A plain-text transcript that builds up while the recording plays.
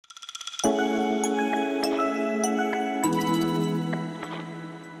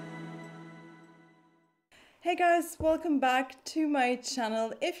Hey guys, welcome back to my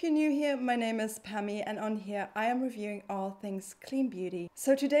channel. If you're new here, my name is Pammy and on here I am reviewing all things clean beauty.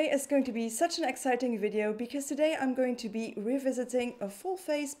 So today is going to be such an exciting video because today I'm going to be revisiting a full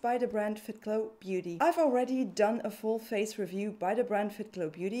face by the brand Fitglow Beauty. I've already done a full face review by the brand Fitglow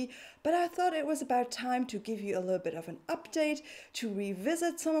Beauty, but I thought it was about time to give you a little bit of an update, to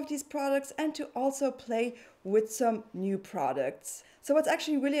revisit some of these products and to also play with some new products. So what's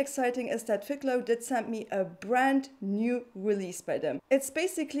actually really exciting is that Fitglow did send me a brand new release by them. It's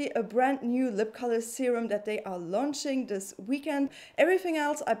basically a brand new lip color serum that they are launching this weekend. Everything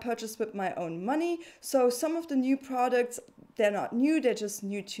else I purchased with my own money. So some of the new products, they're not new, they're just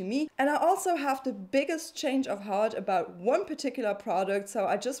new to me. And I also have the biggest change of heart about one particular product. So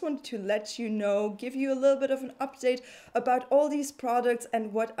I just wanted to let you know, give you a little bit of an update about all these products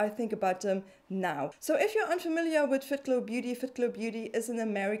and what I think about them now. So if you're unfamiliar with Fitglow Beauty is an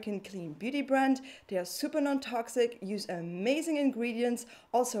American clean beauty brand. They are super non-toxic, use amazing ingredients,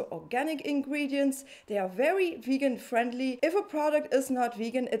 also organic ingredients. They are very vegan friendly. If a product is not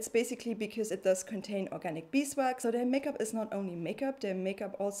vegan, it's basically because it does contain organic beeswax. So their makeup is not only makeup, their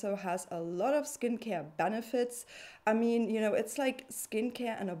makeup also has a lot of skincare benefits. I mean, you know, it's like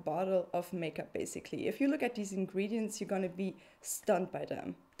skincare and a bottle of makeup basically. If you look at these ingredients, you're gonna be stunned by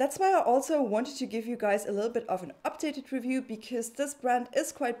them. That's why I also wanted to give you guys a little bit of an updated review because this brand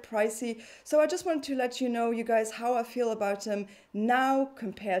is quite pricey. So I just wanted to let you know, you guys, how I feel about them now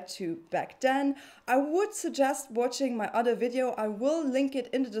compared to back then. I would suggest watching my other video. I will link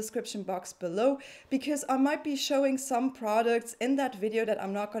it in the description box below because I might be showing some products in that video that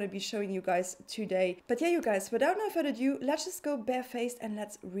I'm not going to be showing you guys today. But yeah, you guys, without no further ado, let's just go barefaced and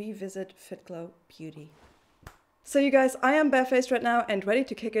let's revisit Fitglow Beauty. So you guys, I am barefaced right now and ready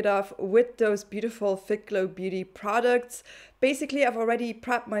to kick it off with those beautiful Fitglow Beauty products. Basically, I've already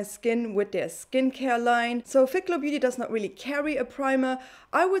prepped my skin with their skincare line. So Fitglow Beauty does not really carry a primer.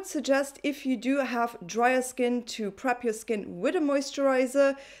 I would suggest if you do have drier skin to prep your skin with a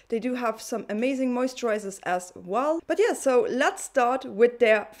moisturizer. They do have some amazing moisturizers as well. But yeah, so let's start with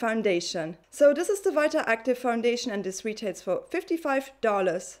their foundation. So this is the Vita Active Foundation and this retails for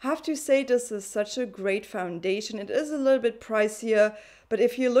 $55. I have to say this is such a great foundation. It is a little bit pricier. But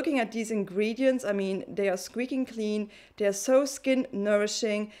if you're looking at these ingredients, I mean, they are squeaking clean. They are so skin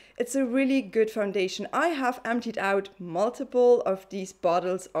nourishing. It's a really good foundation. I have emptied out multiple of these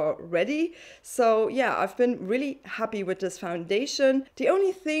bottles already. So yeah, I've been really happy with this foundation. The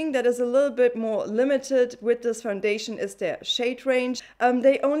only thing that is a little bit more limited with this foundation is their shade range.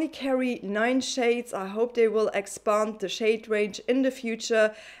 They only carry 9 shades. I hope they will expand the shade range in the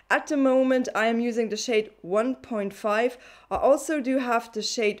future. At the moment, I am using the shade 1.5. I also do have the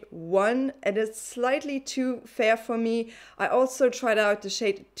shade 1 and it's slightly too fair for me. I also tried out the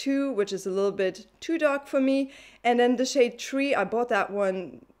shade 2, which is a little bit too dark for me. And then the shade 3, I bought that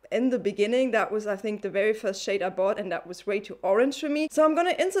one in the beginning. That was, I think, the very first shade I bought and that was way too orange for me. So I'm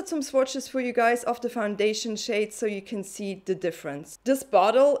gonna insert some swatches for you guys of the foundation shades so you can see the difference. This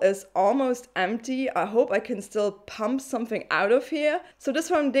bottle is almost empty. I hope I can still pump something out of here. So this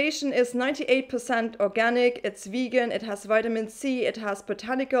foundation is 98% organic, it's vegan, it has vitamin C, it has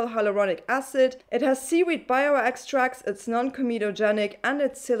botanical hyaluronic acid, it has seaweed bioextracts, it's non-comedogenic and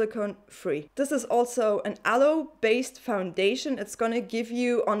it's silicone free. This is also an aloe-based foundation. It's gonna give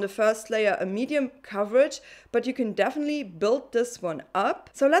you on the first layer a medium coverage, but you can definitely build this one up.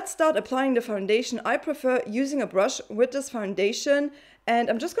 So let's start applying the foundation. I prefer using a brush with this foundation and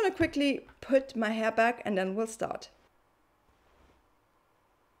I'm just going to quickly put my hair back and then we'll start.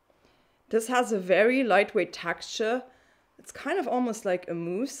 This has a very lightweight texture. It's kind of almost like a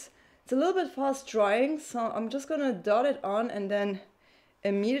mousse. It's a little bit fast drying, so I'm just going to dot it on and then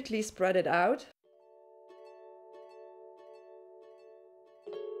immediately spread it out.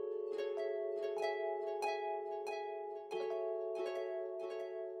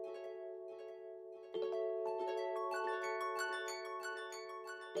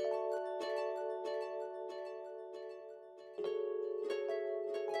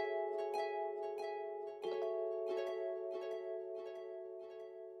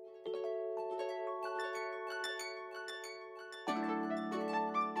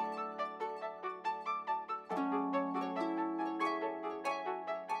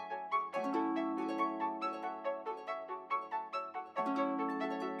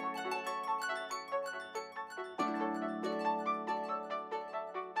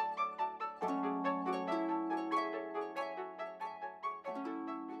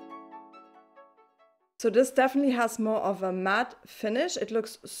 So this definitely has more of a matte finish. It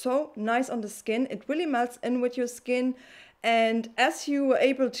looks so nice on the skin. It really melts in with your skin. And as you were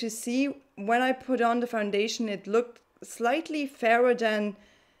able to see, when I put on the foundation, it looked slightly fairer than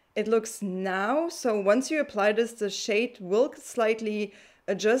it looks now. So once you apply this, the shade will slightly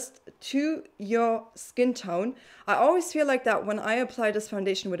adjust to your skin tone. I always feel like that when I apply this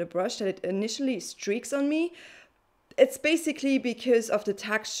foundation with a brush, that it initially streaks on me. It's basically because of the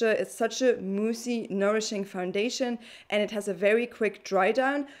texture. It's such a moussey, nourishing foundation, and it has a very quick dry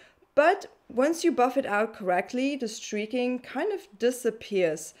down. But once you buff it out correctly, the streaking kind of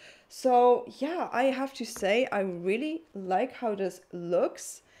disappears. So yeah, I have to say, I really like how this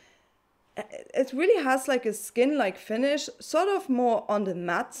looks. It really has like a skin-like finish, sort of more on the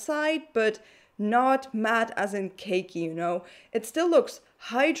matte side, but not matte as in cakey, you know. It still looks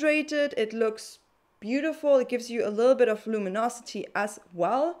hydrated, it looks beautiful, it gives you a little bit of luminosity as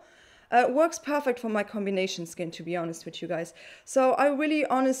well. It works perfect for my combination skin, to be honest with you guys. So I really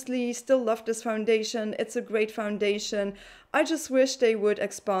honestly still love this foundation. It's a great foundation. I just wish they would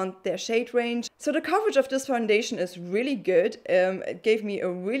expand their shade range. So the coverage of this foundation is really good. It gave me a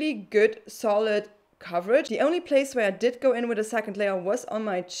really good, solid coverage. The only place where I did go in with a second layer was on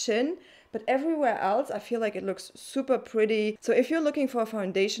my chin. But everywhere else, I feel like it looks super pretty. So if you're looking for a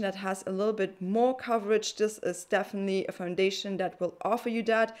foundation that has a little bit more coverage, this is definitely a foundation that will offer you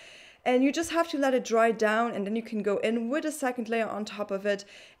that. And you just have to let it dry down, and then you can go in with a second layer on top of it,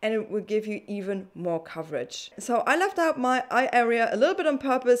 and it will give you even more coverage. So I left out my eye area a little bit on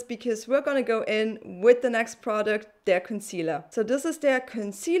purpose because we're gonna go in with the next product, their concealer. So this is their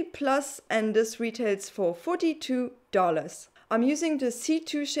Conceal Plus, and this retails for $42. I'm using the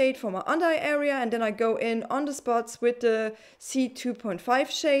C2 shade for my under eye area, and then I go in on the spots with the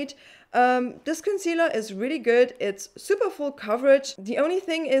C2.5 shade. This concealer is really good. It's super full coverage. The only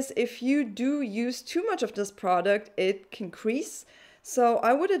thing is, if you do use too much of this product, it can crease. So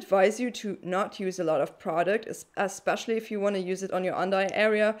I would advise you to not use a lot of product, especially if you want to use it on your under eye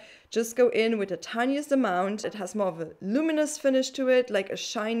area. Just go in with the tiniest amount. It has more of a luminous finish to it, like a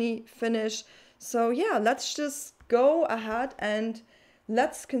shiny finish. So yeah, let's just go ahead and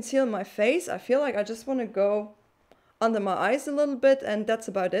let's conceal my face. I feel like I just want to go under my eyes a little bit, and that's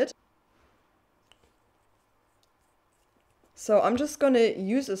about it. So I'm just gonna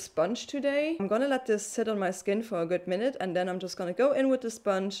use a sponge today. I'm gonna let this sit on my skin for a good minute, and then I'm just gonna go in with the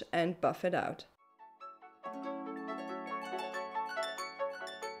sponge and buff it out.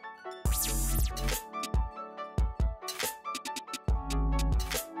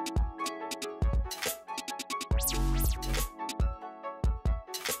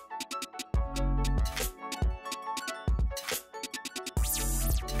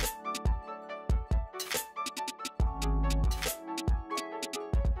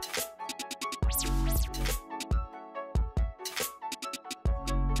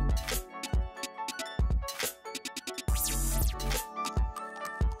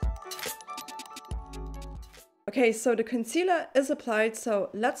 Okay, so the concealer is applied, so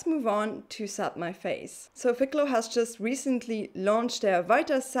let's move on to set my face. So Fitglow has just recently launched their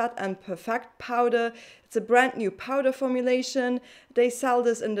Vita Set and Perfect powder. It's a brand new powder formulation. They sell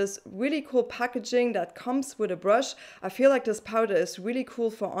this in this really cool packaging that comes with a brush. I feel like this powder is really cool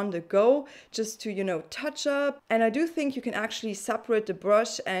for on the go, just to, you know, touch up. And I do think you can actually separate the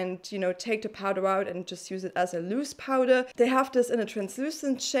brush and, you know, take the powder out and just use it as a loose powder. They have this in a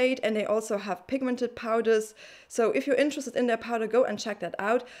translucent shade, and they also have pigmented powders. So if you're interested in their powder, go and check that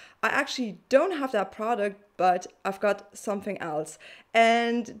out. I actually don't have that product, but I've got something else.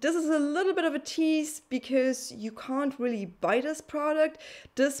 And this is a little bit of a tease because you can't really buy this product.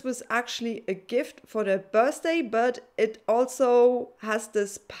 This was actually a gift for their birthday, but it also has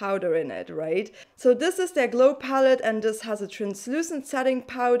this powder in it, right? So this is their glow palette, and this has a translucent setting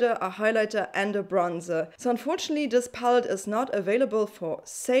powder, a highlighter, and a bronzer. So unfortunately, this palette is not available for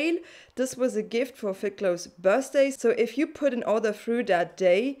sale. This was a gift for Fitglow's birthday. So if you put an order through that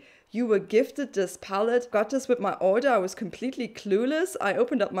day, you were gifted this palette. Got this with my order. I was completely clueless. I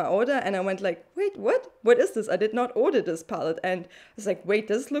opened up my order and I went like, wait, what? What is this? I did not order this palette. And I was like, wait,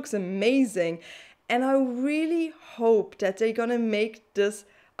 this looks amazing. And I really hope that they're gonna make this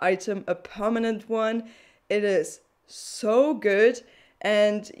item a permanent one. It is so good.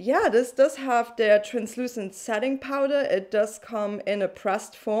 And yeah, this does have their translucent setting powder. It does come in a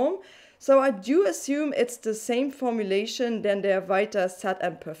pressed form. So I do assume it's the same formulation than their Vita Set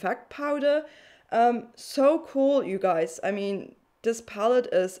and Perfect powder. So cool, you guys. I mean, this palette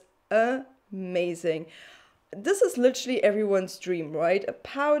is amazing. This is literally everyone's dream, right? A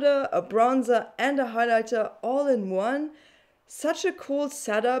powder, a bronzer, and a highlighter all in one. Such a cool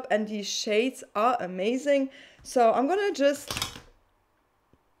setup, and these shades are amazing. So I'm gonna just...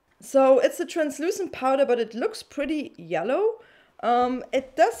 So it's a translucent powder, but it looks pretty yellow.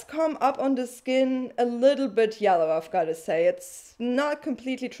 It does come up on the skin a little bit yellow, I've got to say. It's not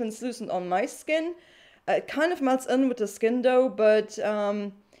completely translucent on my skin. It kind of melts in with the skin though, but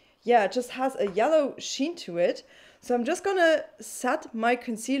yeah, it just has a yellow sheen to it. So I'm just gonna set my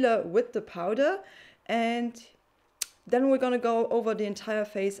concealer with the powder, and then we're gonna go over the entire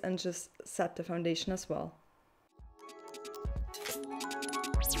face and just set the foundation as well.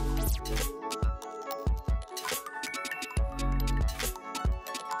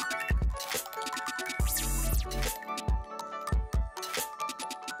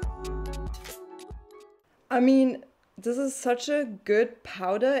 I mean, this is such a good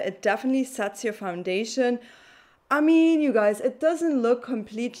powder. It definitely sets your foundation. I mean, you guys, it doesn't look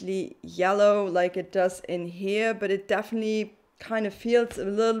completely yellow like it does in here, but it definitely kind of feels a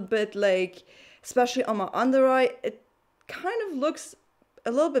little bit like, especially on my under eye, it kind of looks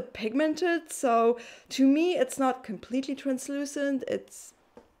a little bit pigmented. So to me, it's not completely translucent.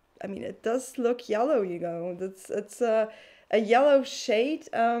 I mean, it does look yellow, you know. It's a yellow shade.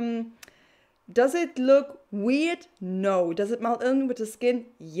 Does it look weird? No. Does it melt in with the skin?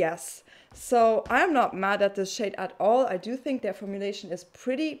 Yes. So I'm not mad at this shade at all. I do think their formulation is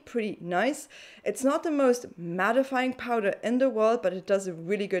pretty nice. It's not the most mattifying powder in the world, but it does a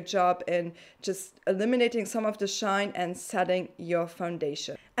really good job in just eliminating some of the shine and setting your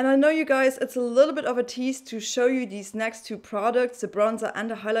foundation. And I know, you guys, it's a little bit of a tease to show you these next two products, the bronzer and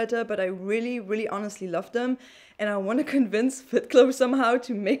the highlighter, but I really honestly love them. And I want to convince Fitglow somehow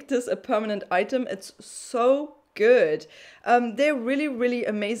to make this a permanent item. It's so good. They're really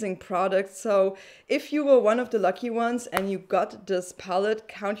amazing products. So if you were one of the lucky ones and you got this palette,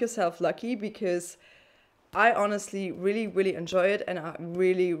 count yourself lucky, because I honestly really enjoy it, and I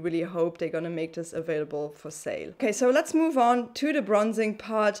really hope they're gonna make this available for sale. Okay, so let's move on to the bronzing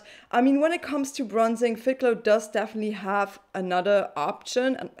part. I mean, when it comes to bronzing, Fitglow does definitely have another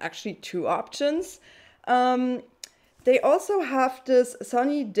option, and actually two options. They also have this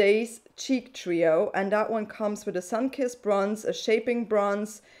Sunny Days Cheek Trio, and that one comes with a sun-kissed bronze, a shaping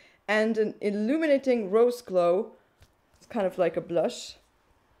bronze, and an illuminating rose glow. It's kind of like a blush.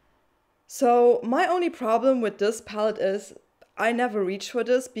 So my only problem with this palette is I never reach for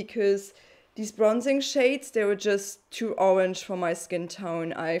this, because these bronzing shades, they were just too orange for my skin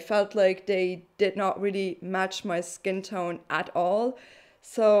tone. I felt like they did not really match my skin tone at all.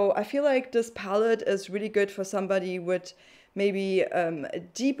 So I feel like this palette is really good for somebody with maybe a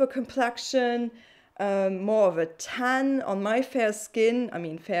deeper complexion, more of a tan. On my fair skin, I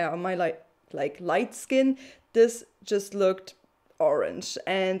mean fair, on my light skin, this just looked orange,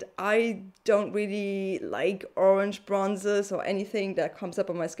 and I don't really like orange bronzers or anything that comes up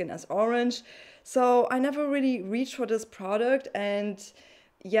on my skin as orange. So I never really reached for this product, and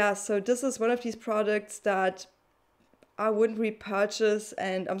yeah, so this is one of these products that I wouldn't repurchase,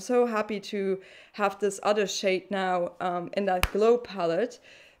 and I'm so happy to have this other shade now in that glow palette.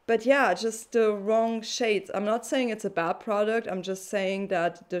 But yeah, just the wrong shades. I'm not saying it's a bad product, I'm just saying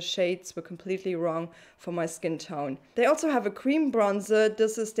that the shades were completely wrong for my skin tone. They also have a cream bronzer.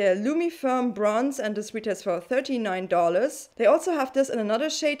 This is their Lumi Firm Bronze, and this retails for $39. They also have this in another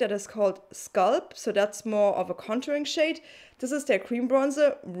shade that is called Sculpt, so that's more of a contouring shade. This is their cream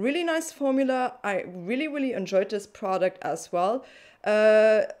bronzer. Really nice formula. I really enjoyed this product as well.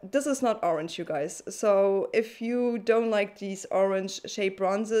 This is not orange, you guys. So if you don't like these orange shade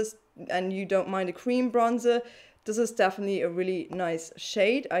bronzers and you don't mind a cream bronzer, this is definitely a really nice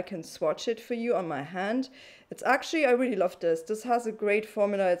shade. I can swatch it for you on my hand. It's actually, I really love this. This has a great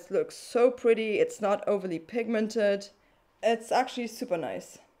formula. It looks so pretty. It's not overly pigmented. It's actually super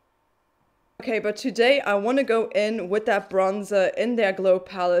nice. Okay, but today I want to go in with that bronzer in their glow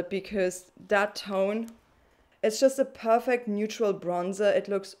palette, because that tone, it's just a perfect neutral bronzer. It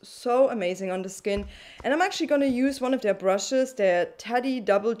looks so amazing on the skin. And I'm actually going to use one of their brushes, their Teddy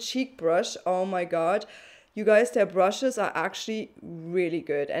Double Cheek Brush. Oh my god. You guys, their brushes are actually really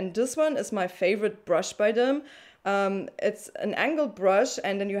good. And this one is my favorite brush by them. It's an angled brush,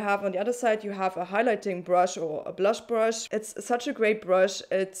 and then you have on the other side, you have a highlighting brush or a blush brush. It's such a great brush.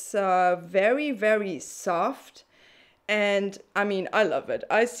 It's very soft. And I mean, I love it.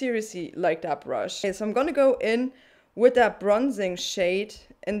 I seriously like that brush. Okay, so I'm gonna go in with that bronzing shade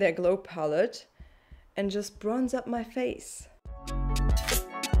in their glow palette and just bronze up my face.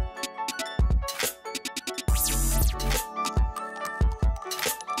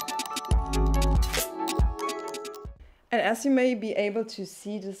 And as you may be able to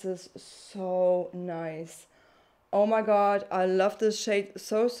see, this is so nice. Oh my god, I love this shade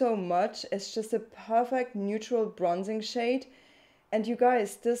so much. It's just a perfect neutral bronzing shade. And you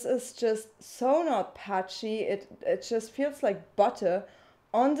guys, this is just so not patchy. It just feels like butter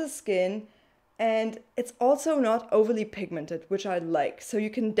on the skin. And it's also not overly pigmented, which I like. So you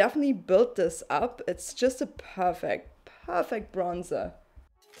can definitely build this up. It's just a perfect bronzer.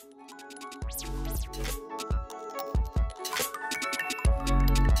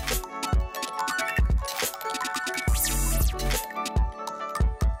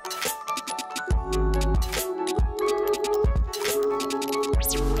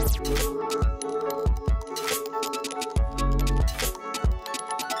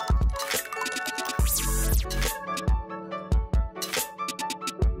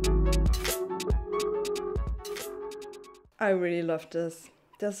 I really love this.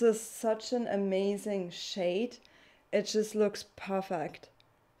 This is such an amazing shade. It just looks perfect.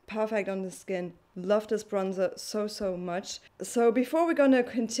 Perfect on the skin. Love this bronzer so much. So before we're gonna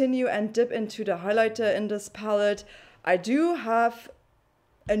continue and dip into the highlighter in this palette, I do have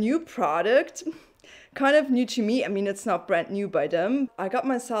a new product. Kind of new to me. I mean, it's not brand new by them. I got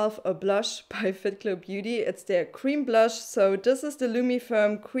myself a blush by Fitglow Beauty. It's their cream blush. So this is the Lumi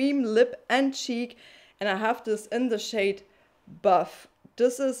Firm Cream Lip and Cheek. And I have this in the shade Buff.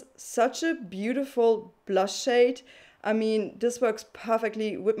 This is such a beautiful blush shade. I mean, this works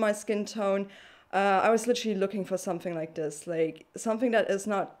perfectly with my skin tone. I was literally looking for something like this, like something that is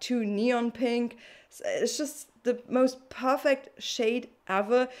not too neon pink. It's just the most perfect shade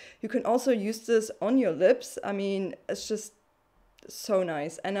ever. You can also use this on your lips. I mean, it's just so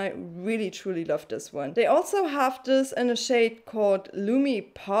nice, and I really truly love this one. They also have this in a shade called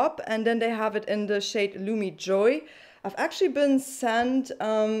Lumi Pop, and then they have it in the shade Lumi Joy. I've actually been sent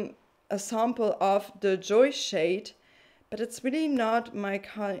a sample of the Joy shade, but it's really not my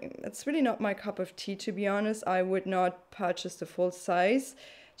cup of tea, to be honest. I would not purchase the full size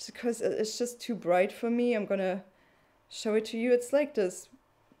just because it's just too bright for me. I'm gonna show it to you. It's like this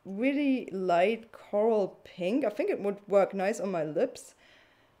really light coral pink. I think it would work nice on my lips,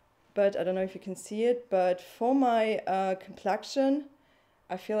 but I don't know if you can see it. But for my complexion,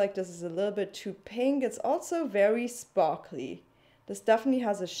 I feel like this is a little bit too pink. It's also very sparkly. This definitely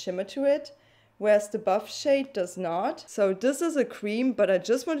has a shimmer to it, whereas the Buff shade does not. So this is a cream, but I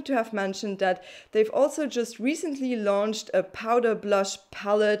just wanted to have mentioned that they've also just recently launched a powder blush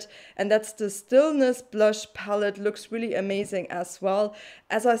palette, and that's the Stillness Blush palette. Looks really amazing as well.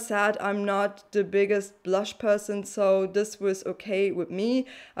 As I said, I'm not the biggest blush person, so this was okay with me.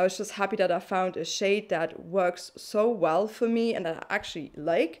 I was just happy that I found a shade that works so well for me and that I actually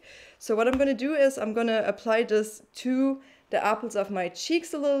like. So what I'm gonna do is I'm gonna apply this to the apples of my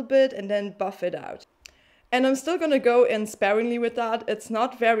cheeks a little bit and then buff it out. And I'm still gonna go in sparingly with that. It's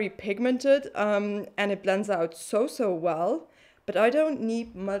not very pigmented and it blends out so well, but I don't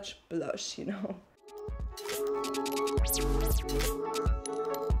need much blush, you know.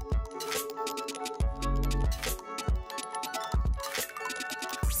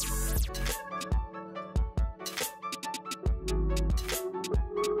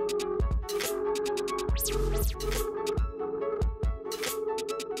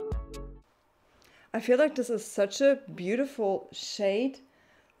 I feel like this is such a beautiful shade.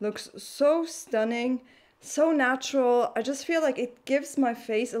 Looks so stunning, so natural. I just feel like it gives my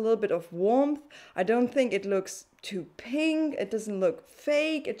face a little bit of warmth. I don't think it looks too pink. It doesn't look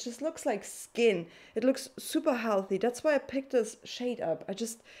fake. It just looks like skin. It looks super healthy. That's why I picked this shade up. I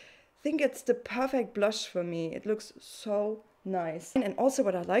just think it's the perfect blush for me. It looks so nice. And also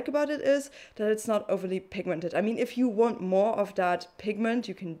what I like about it is that it's not overly pigmented. I mean, if you want more of that pigment,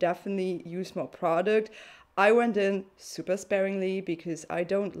 you can definitely use more product. I went in super sparingly because I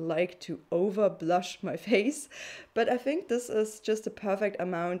don't like to over blush my face, but I think this is just the perfect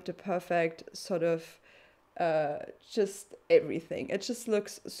amount, the perfect sort of just everything. It just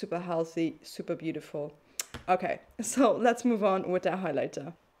looks super healthy, super beautiful. Okay, so let's move on with the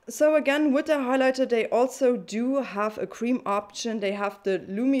highlighter. So again, with the highlighter, they also do have a cream option. They have the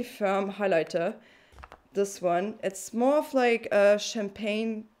Lumi Firm highlighter, this one. It's more of like a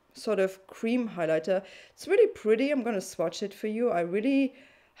champagne sort of cream highlighter. It's really pretty. I'm gonna swatch it for you. I really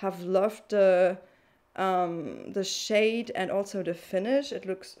have loved the shade and also the finish. It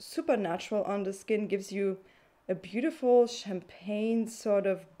looks super natural on the skin, gives you a beautiful champagne sort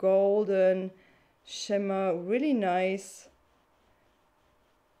of golden shimmer. Really nice.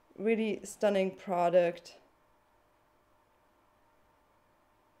 Really stunning product.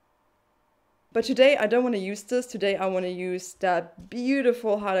 But today I don't want to use this. Today I want to use that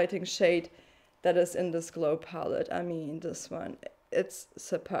beautiful highlighting shade that is in this Glow palette. I mean, this one, it's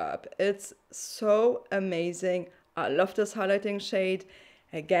superb. It's so amazing. I love this highlighting shade.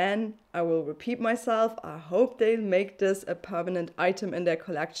 Again, I will repeat myself. I hope they'll make this a permanent item in their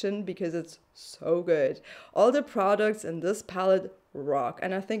collection because it's so good. All the products in this palette rock,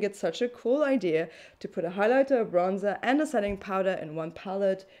 and I think it's such a cool idea to put a highlighter, a bronzer, and a setting powder in one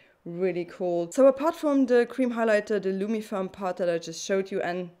palette. Really cool. So apart from the cream highlighter, the Lumifirm part that I just showed you,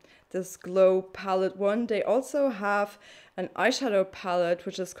 and this glow palette one, they also have an eyeshadow palette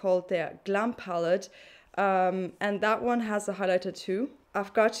which is called their Glam palette, and that one has a highlighter too.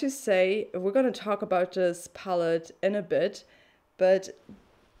 I've got to say, we're going to talk about this palette in a bit, but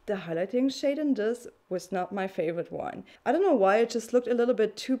the highlighting shade in this was not my favorite one. I don't know why, it just looked a little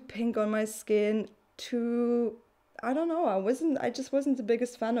bit too pink on my skin, I don't know, I just wasn't the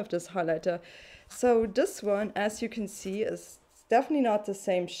biggest fan of this highlighter. So this one, as you can see, is definitely not the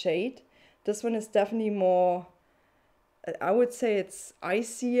same shade. This one is definitely more, I would say it's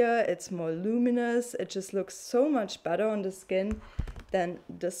icier, it's more luminous. It just looks so much better on the skin than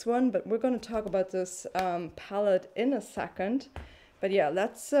this one. But we're going to talk about this palette in a second. But yeah,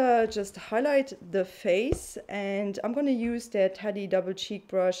 let's just highlight the face, and I'm going to use their Teddy double cheek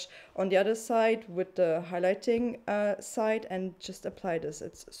brush on the other side with the highlighting side and just apply this.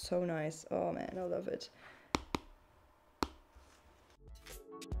 It's so nice. Oh man, I love it.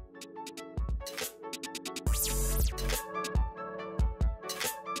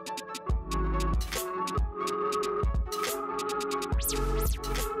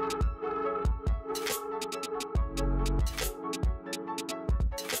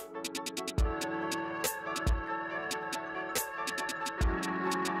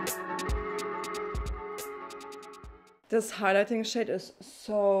 This highlighting shade is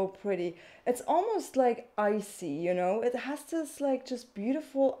so pretty. It's almost like icy, you know? It has this like just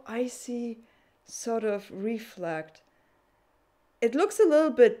beautiful icy sort of reflect. It looks a little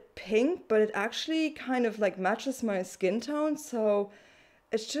bit pink, but it actually kind of like matches my skin tone. So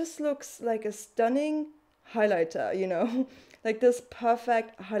it just looks like a stunning highlighter, you know? Like this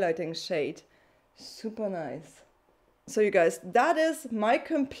perfect highlighting shade. Super nice. So you guys, that is my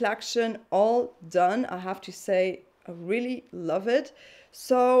complexion all done. I have to say, I really love it.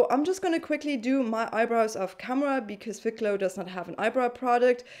 So I'm just going to quickly do my eyebrows off camera because Fitglow does not have an eyebrow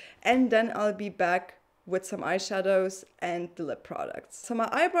product, and then I'll be back with some eyeshadows and the lip products. So my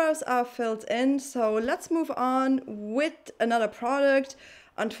eyebrows are filled in, so let's move on with another product.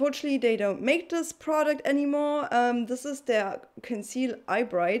 Unfortunately, they don't make this product anymore. This is their Conceal Eye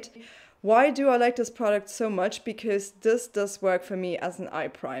Bright. Why do I like this product so much? Because this does work for me as an eye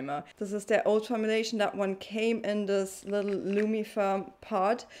primer. This is their old formulation. That one came in this little Lumifirm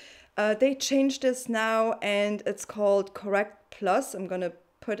pod. They changed this now and it's called Correct Plus. I'm gonna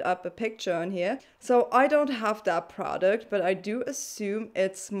put up a picture on here. So I don't have that product, but I do assume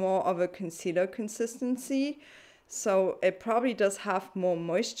it's more of a concealer consistency. So it probably does have more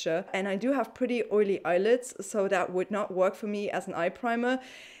moisture. And I do have pretty oily eyelids, so that would not work for me as an eye primer.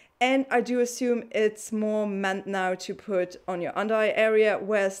 And I do assume it's more meant now to put on your under eye area,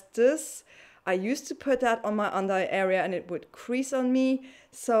 whereas this, I used to put that on my under eye area and it would crease on me.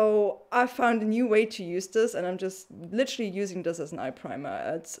 So I found a new way to use this, and I'm just literally using this as an eye primer.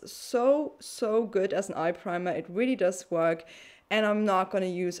 It's so good as an eye primer. It really does work, and I'm not going to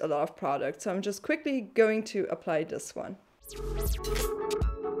use a lot of product. So I'm just quickly going to apply this one.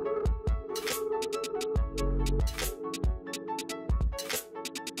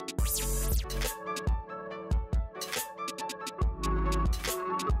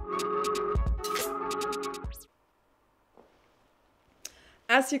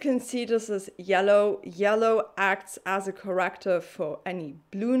 As you can see, this is yellow. Yellow acts as a corrector for any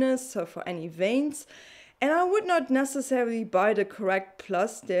blueness, so for any veins. And I would not necessarily buy the Correct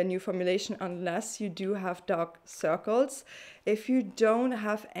Plus, their new formulation, unless you do have dark circles. If you don't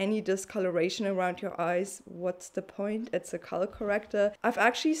have any discoloration around your eyes, what's the point? It's a color corrector. I've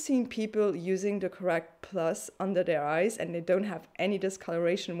actually seen people using the Correct Plus under their eyes and they don't have any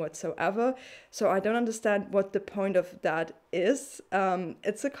discoloration whatsoever. So I don't understand what the point of that is.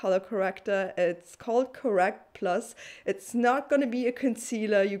 It's a color corrector. It's called Correct Plus. It's not going to be a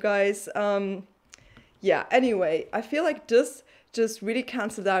concealer, you guys. Yeah, anyway, I feel like this just really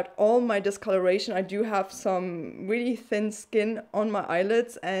canceled out all my discoloration. I do have some really thin skin on my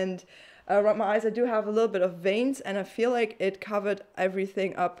eyelids, and around my eyes I do have a little bit of veins, and I feel like it covered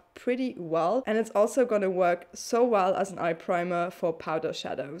everything up pretty well. And it's also going to work so well as an eye primer for powder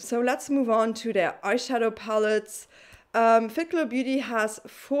shadows. So let's move on to their eyeshadow palettes. Fitglow Beauty has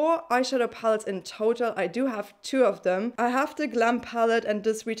 4 eyeshadow palettes in total. I do have 2 of them. I have the Glam palette and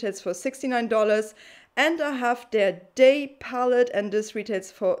this retails for $69. And I have their Day palette and this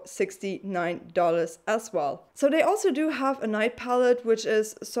retails for $69 as well. So they also do have a night palette, which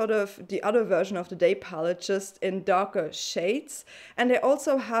is sort of the other version of the Day palette, just in darker shades. And they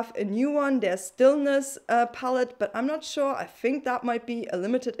also have a new one, their Stillness palette, but I'm not sure. I think that might be a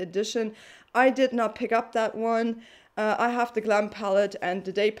limited edition. I did not pick up that one. I have the Glam palette and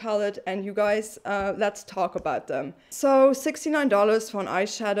the Day palette, and you guys, let's talk about them. So $69 for an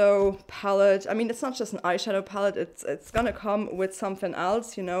eyeshadow palette. I mean, it's not just an eyeshadow palette, it's gonna come with something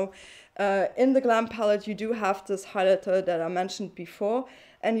else, you know. In the Glam palette, you do have this highlighter that I mentioned before,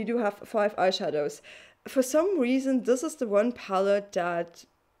 and you do have 5 eyeshadows. For some reason, this is the one palette that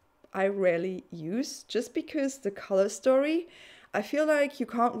I rarely use, just because the color story, I feel like you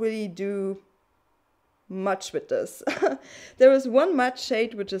can't really do much with this. There is one matte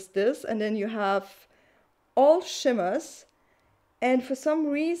shade, which is this, and then you have all shimmers, and for some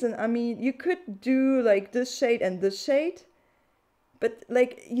reason, I mean, you could do like this shade and this shade, but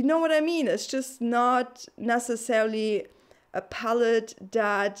like, you know what I mean, it's just not necessarily a palette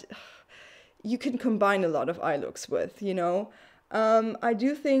that you can combine a lot of eye looks with, you know. I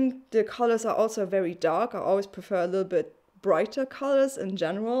do think the colors are also very dark. I always prefer a little bit brighter colors in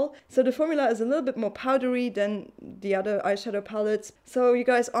general. So the formula is a little bit more powdery than the other eyeshadow palettes. So you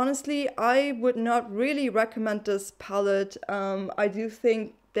guys, honestly, I would not really recommend this palette. I do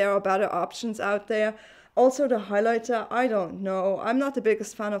think there are better options out there. Also the highlighter, I don't know. I'm not the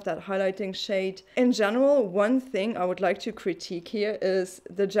biggest fan of that highlighting shade. In general, one thing I would like to critique here is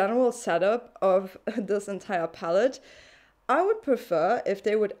the general setup of this entire palette. I would prefer if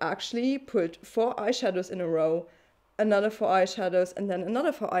they would actually put 4 eyeshadows in a row, another 4 eyeshadows, and then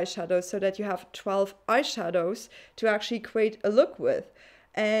another 4 eyeshadows, so that you have 12 eyeshadows to actually create a look with.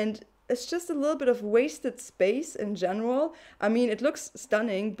 And it's just a little bit of wasted space in general. I mean, it looks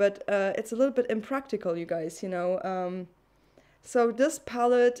stunning, but it's a little bit impractical, you guys, you know. So this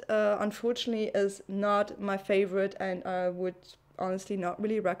palette, unfortunately, is not my favorite, and I would honestly not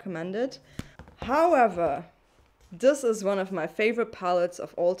really recommend it. However, this is one of my favorite palettes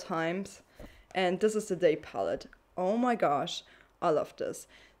of all times, and this is the Day palette. Oh my gosh, I love this.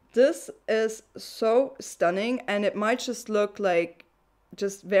 This is so stunning, and it might just look like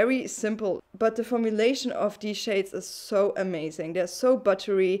just very simple, but the formulation of these shades is so amazing. They're so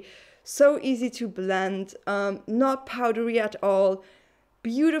buttery, so easy to blend, not powdery at all,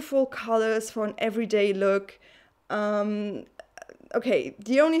 beautiful colors for an everyday look. Okay,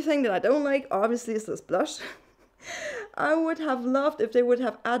 the only thing that I don't like, obviously, is this blush. I would have loved if they would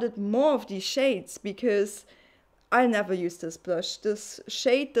have added more of these shades, because I never use this blush. This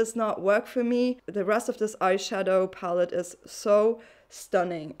shade does not work for me. The rest of this eyeshadow palette is so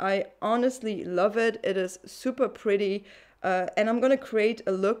stunning. I honestly love it. It is super pretty. And I'm gonna create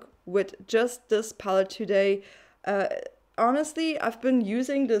a look with just this palette today. Honestly, I've been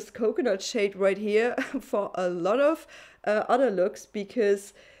using this coconut shade right here for a lot of other looks,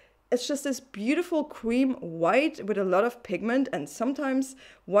 because it's just this beautiful cream white with a lot of pigment, and sometimes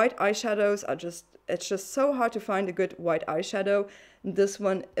white eyeshadows are just, it's just so hard to find a good white eyeshadow. This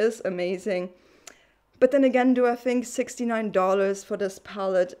one is amazing. But then again, do I think $69 for this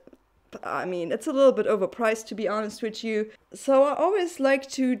palette? I mean, it's a little bit overpriced, to be honest with you. So I always like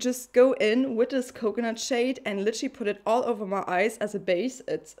to just go in with this coconut shade and literally put it all over my eyes as a base.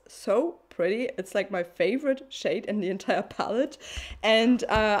 It's so pretty. It's like my favorite shade in the entire palette. And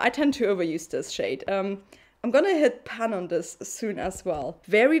I tend to overuse this shade. I'm gonna hit pan on this soon as well.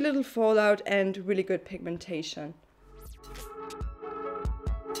 Very little fallout and really good pigmentation.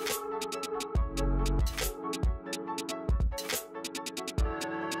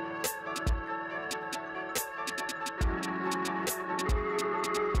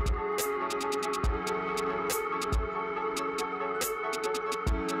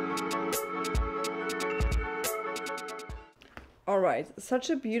 Alright, such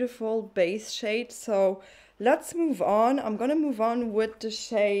a beautiful base shade, so let's move on. I'm gonna move on with the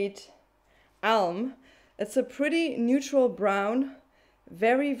shade Elm. It's a pretty neutral brown,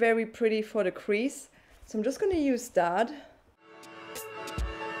 very, very pretty for the crease. So I'm just gonna use that.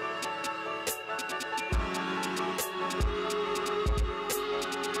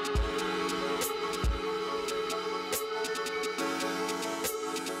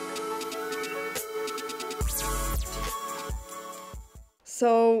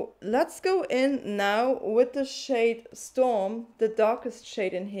 So let's go in now with the shade Storm, the darkest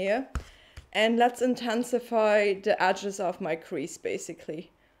shade in here, and let's intensify the edges of my crease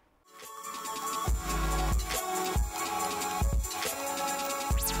basically.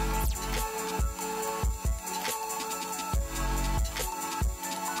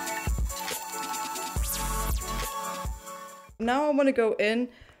 Now I want to go in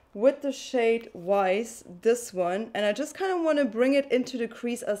with the shade Wise, this one, and I just kind of want to bring it into the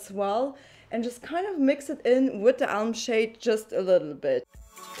crease as well and just kind of mix it in with the Alm shade just a little bit.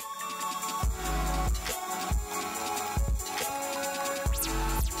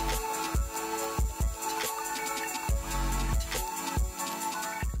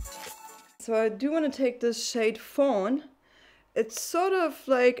 So I do want to take this shade Fawn. It's sort of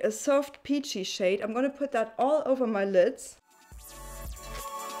like a soft peachy shade. I'm going to put that all over my lids.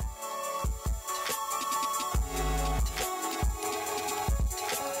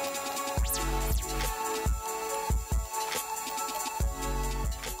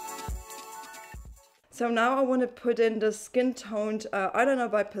 So now I want to put in the skin toned eyeliner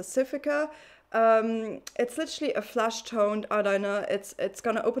by Pacifica. It's literally a flash toned eyeliner. It's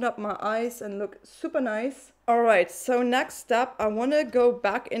gonna open up my eyes and look super nice. All right, so next step, I want to go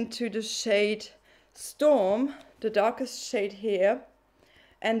back into the shade Storm, the darkest shade here,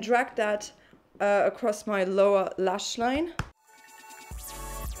 and drag that across my lower lash line.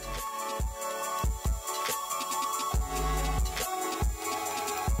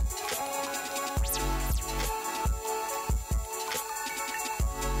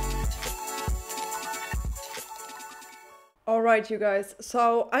 Alright, you guys,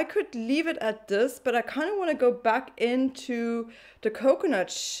 so I could leave it at this, but I kind of want to go back into the coconut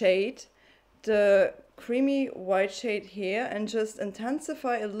shade, the creamy white shade here, and just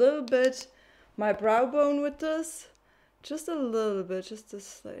intensify a little bit my brow bone with this. Just a little bit, just the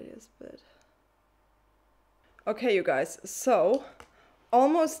slightest bit. Okay, you guys, so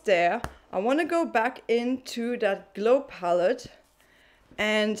almost there. I want to go back into that glow palette,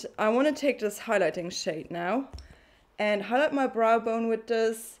 and I want to take this highlighting shade now and highlight my brow bone with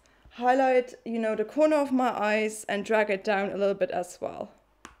this, highlight, you know, the corner of my eyes and drag it down a little bit as well.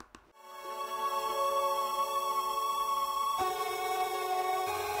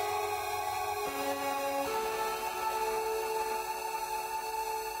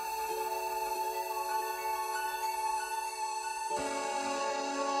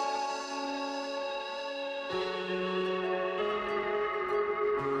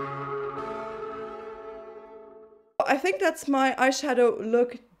 I think that's my eyeshadow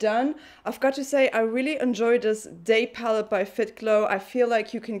look done. I've got to say, I really enjoy this Day palette by Fitglow. I feel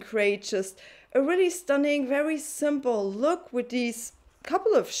like you can create just a really stunning, very simple look with these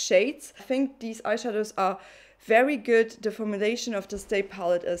couple of shades. I think these eyeshadows are very good. The formulation of this Day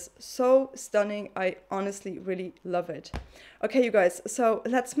palette is so stunning. I honestly really love it. Okay, you guys, so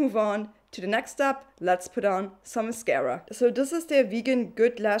let's move on to the next step. Let's put on some mascara. So this is their vegan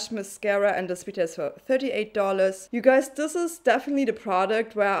good lash mascara, and this retails for $38. You guys, this is definitely the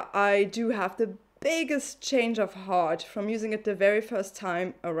product where I do have the biggest change of heart from using it the very first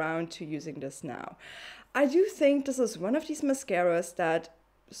time around to using this now. I do think this is one of these mascaras that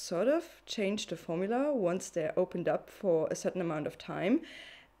sort of changed the formula once they're opened up for a certain amount of time.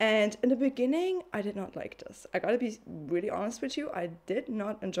 And in the beginning, I did not like this. I gotta be really honest with you. I did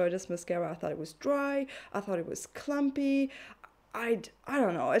not enjoy this mascara. I thought it was dry. I thought it was clumpy. I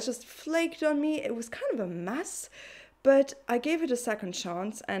don't know. It just flaked on me. It was kind of a mess. But I gave it a second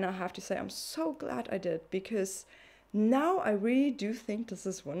chance. And I have to say, I'm so glad I did. Because now I really do think this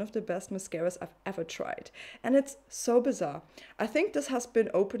is one of the best mascaras I've ever tried. And it's so bizarre. I think this has been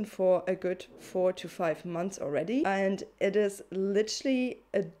open for a good 4 to 5 months already. And it is literally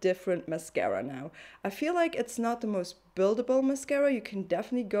a different mascara now. I feel like it's not the most buildable mascara. You can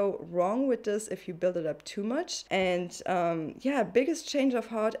definitely go wrong with this if you build it up too much. And yeah, biggest change of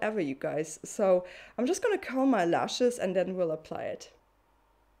heart ever, you guys. So I'm just gonna curl my lashes and then we'll apply it.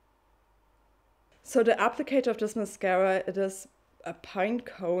 So the applicator of this mascara, it is a pine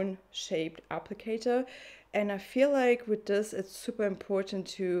cone shaped applicator, and I feel like with this it's super important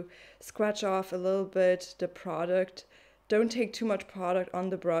to scratch off a little bit the product. Don't take too much product on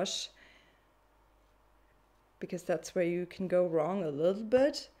the brush, because that's where you can go wrong a little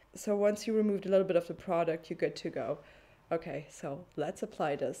bit. So once you removed a little bit of the product, you're good to go. Okay, so let's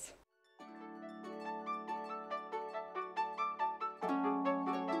apply this.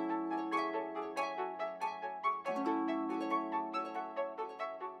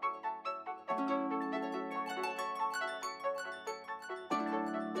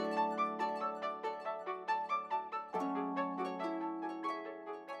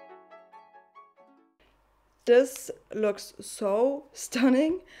 This looks so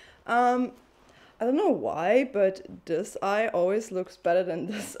stunning. I don't know why, but this eye always looks better than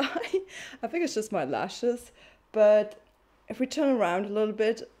this eye. I think it's just my lashes. But if we turn around a little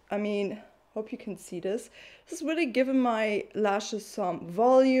bit, I mean, Hope you can see this. This has really given my lashes some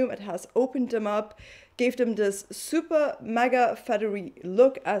volume. It has opened them up, gave them this super mega feathery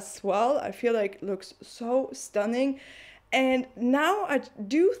look as well. I feel like it looks so stunning. And now I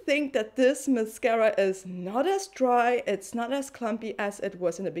do think that this mascara is not as dry, it's not as clumpy as it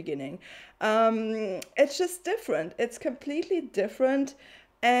was in the beginning. It's just different. It's completely different.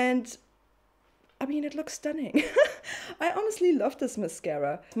 And I mean, it looks stunning. I honestly love this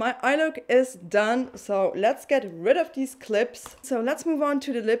mascara. My eye look is done, so let's get rid of these clips. So let's move on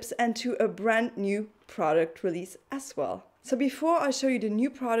to the lips and to a brand new product release as well. So before I show you the new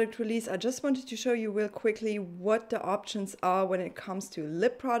product release, I just wanted to show you real quickly what the options are when it comes to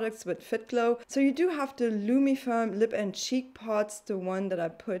lip products with Fitglow. So you do have the Lumifirm Lip and Cheek Pods, the one that I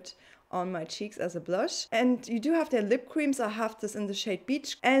put on my cheeks as a blush. And you do have their lip creams. I have this in the shade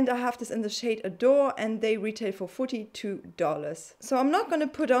Beach and I have this in the shade Adore, and they retail for $42. So I'm not gonna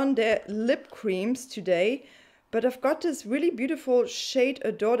put on their lip creams today, but I've got this really beautiful shade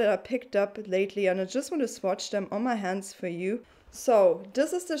Adore that I picked up lately, and I just want to swatch them on my hands for you. So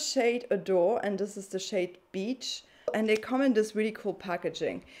this is the shade Adore and this is the shade Beach, and they come in this really cool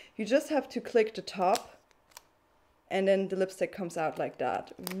packaging. You just have to click the top and then the lipstick comes out like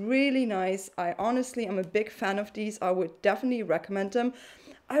that. Really nice. I honestly am a big fan of these. I would definitely recommend them.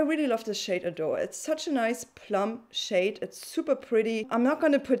 I really love this shade Adore. It's such a nice plum shade. It's super pretty. I'm not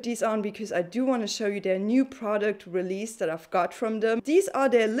going to put these on because I do want to show you their new product release that I've got from them. These are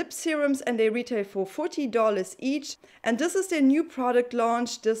their lip serums and they retail for $40 each. And this is their new product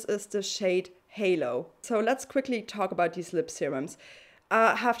launch. This is the shade Halo. So let's quickly talk about these lip serums.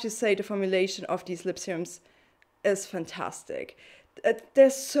 I have to say the formulation of these lip serums is fantastic. They're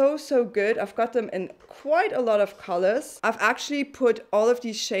so good. I've got them in quite a lot of colors. I've actually put all of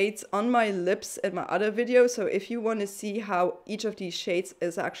these shades on my lips in my other video, so if you want to see how each of these shades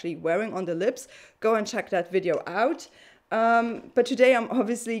is actually wearing on the lips, go and check that video out. But today I'm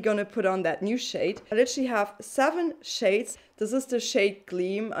obviously gonna put on that new shade. I literally have 7 shades. This is the shade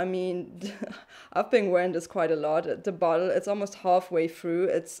Gleam. I mean, I've been wearing this quite a lot. The bottle, it's almost halfway through.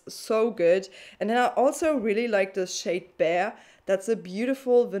 It's so good. And then I also really like this shade Bear. That's a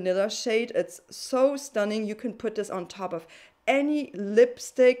beautiful vanilla shade. It's so stunning. You can put this on top of any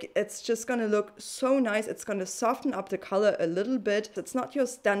lipstick. It's just gonna look so nice. It's gonna soften up the color a little bit. It's not your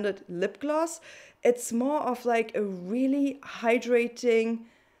standard lip gloss. It's more of like a really hydrating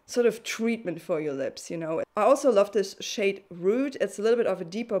sort of treatment for your lips, you know. I also love this shade Rude. It's a little bit of a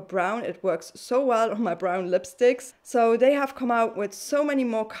deeper brown. It works so well on my brown lipsticks. So they have come out with so many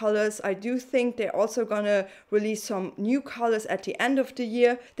more colors. I do think they're also gonna release some new colors at the end of the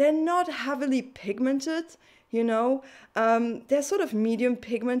year. They're not heavily pigmented, you know. They're sort of medium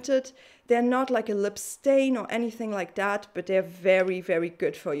pigmented. They're not like a lip stain or anything like that, but they're very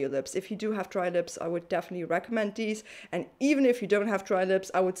good for your lips. If you do have dry lips, I would definitely recommend these. And even if you don't have dry lips,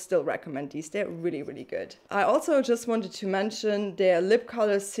 I would still recommend these. They're really good. I also just wanted to mention their Lip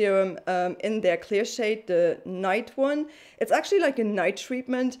Colour Serum in their clear shade, the night one. It's actually like a night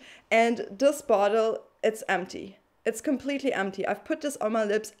treatment, and this bottle, it's empty. It's completely empty. I've put this on my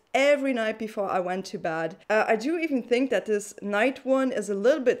lips every night before I went to bed. I do even think that this night one is a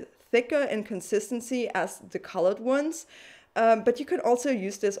little bit thicker in consistency as the colored ones. But you can also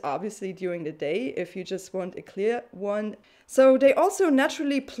use this obviously during the day if you just want a clear one. So they also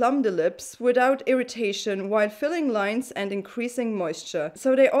naturally plump the lips without irritation while filling lines and increasing moisture.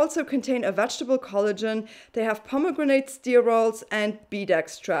 So they also contain a vegetable collagen, they have pomegranate sterols and beet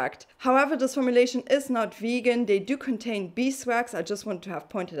extract. However, this formulation is not vegan. They do contain beeswax. I just want to have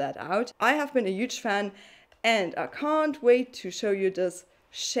pointed that out. I have been a huge fan and I can't wait to show you this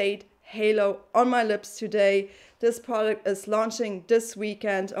shade Halo on my lips today. This product is launching this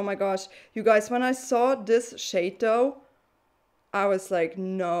weekend. Oh my gosh, you guys, when I saw this shade though, I was like,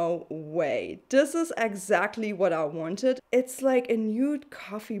 no way. This is exactly what I wanted. It's like a nude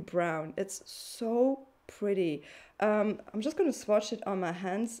coffee brown. It's so pretty. I'm just gonna swatch it on my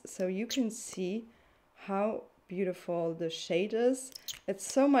hands so you can see how beautiful the shade is. It's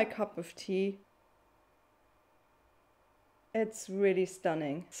so my cup of tea. It's really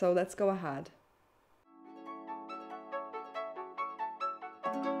stunning. So let's go ahead.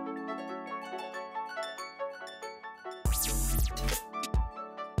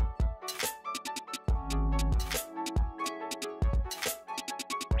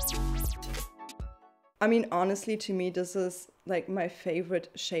 I mean, honestly, to me, this is like my favorite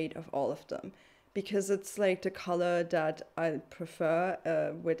shade of all of them, because it's like the color that I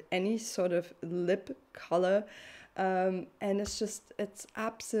prefer with any sort of lip color. and it's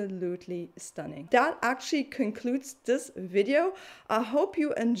absolutely stunning. That actually concludes this video. I hope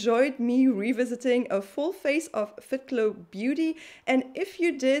you enjoyed me revisiting a full face of Fitglow Beauty, and if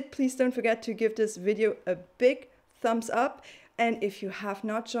you did, please don't forget to give this video a big thumbs up. And if you have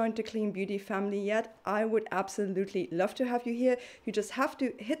not joined the Clean Beauty family yet, I would absolutely love to have you here. You just have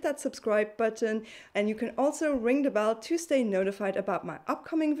to hit that subscribe button, and you can also ring the bell to stay notified about my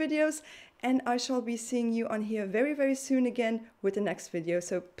upcoming videos. And I shall be seeing you on here very, very soon again with the next video.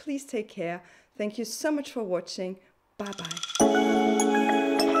 So please take care. Thank you so much for watching. Bye bye.